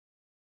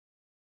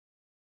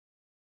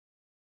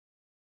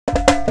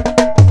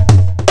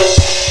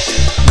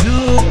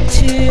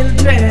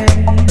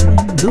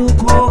Look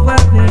over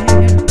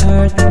there,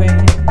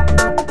 earthquake,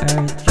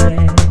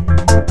 earthquake.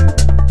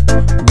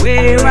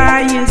 Where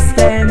are you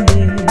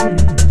standing?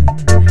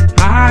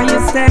 Are you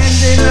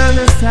standing on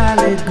a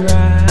solid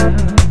ground?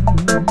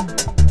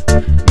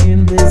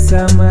 In this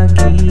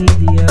Armageddon.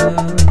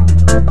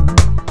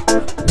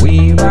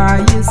 Where are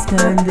you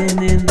standing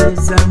in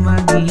this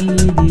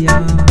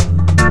Armageddon?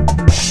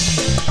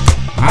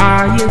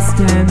 Are you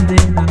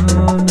standing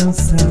on a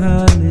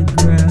solid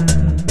ground?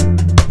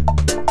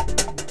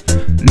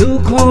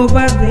 Look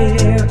over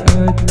there,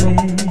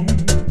 earthquake,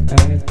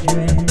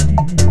 earthquake.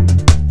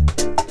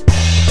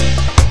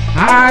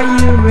 Are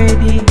you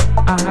ready?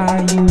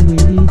 Are you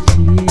ready,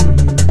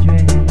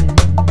 children?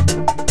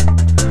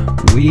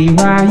 Where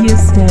are you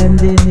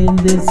standing in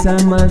this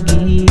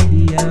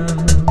Armageddon?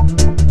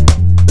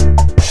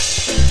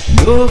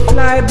 No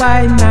fly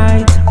by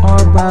night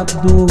or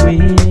backdoor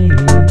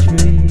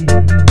entry.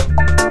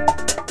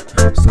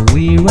 So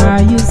where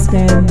are you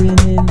standing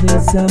in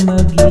this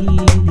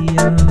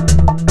Armageddon?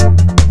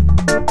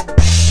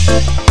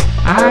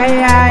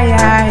 Ay, ay,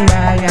 ay,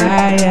 ay,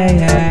 ay, ay,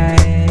 ay.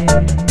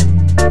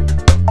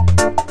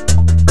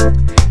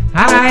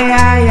 Ay,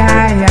 ay,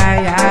 ay,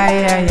 ay, ay,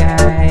 ay,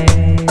 ay.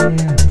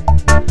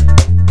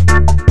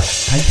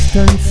 I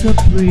stand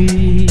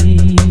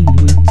supreme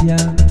with ya.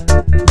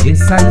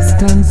 Yes, I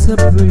stand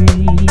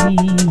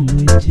supreme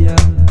with ya.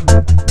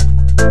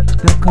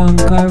 The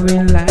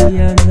conquering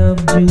Lion of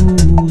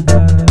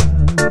Judah.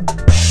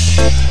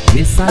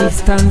 Yes, I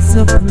stand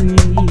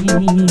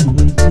supreme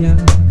with ya.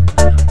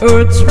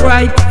 Earth's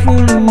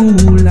rightful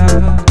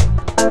ruler.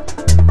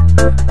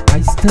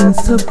 I stand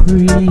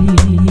supreme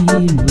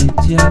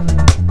with ya.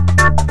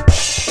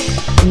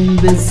 In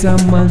this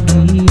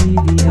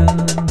Armageddon.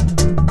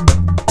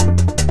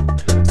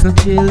 So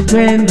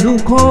children,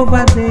 look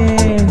over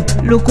there,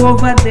 look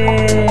over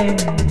there.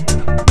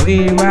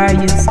 Where are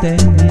you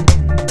standing?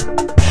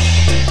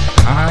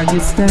 Are you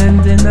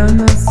standing on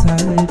a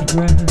solid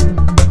ground?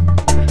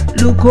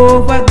 Look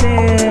over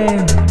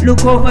there,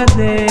 look over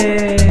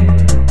there.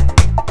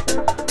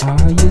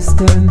 Are you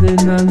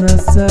standing on a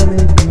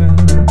solid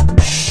ground?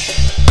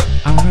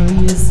 Are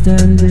you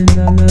standing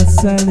on a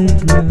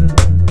solid ground?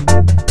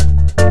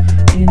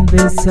 In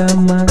this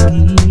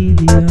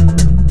Armageddon.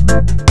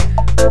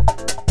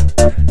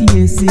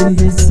 Yes, in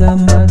this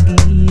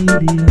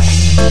Armageddon.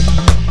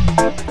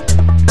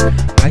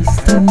 I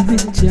stand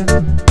with ya.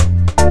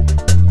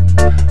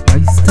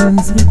 I stand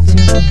with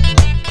ya.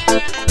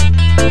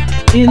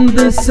 In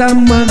this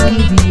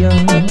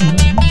Armageddon.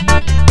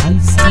 I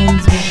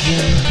stand with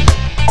ya.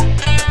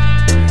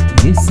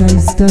 Yes, I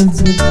stand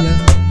with ya.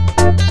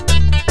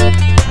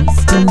 I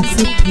stand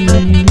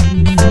supreme.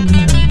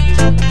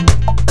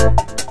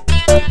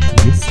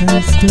 Yes, I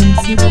stand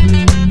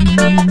supreme.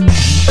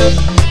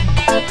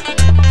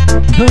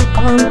 The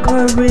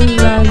conquering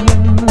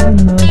Lion of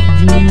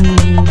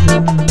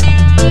Judah.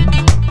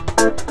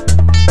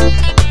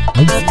 I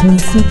stand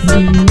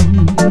supreme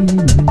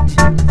with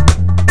ya.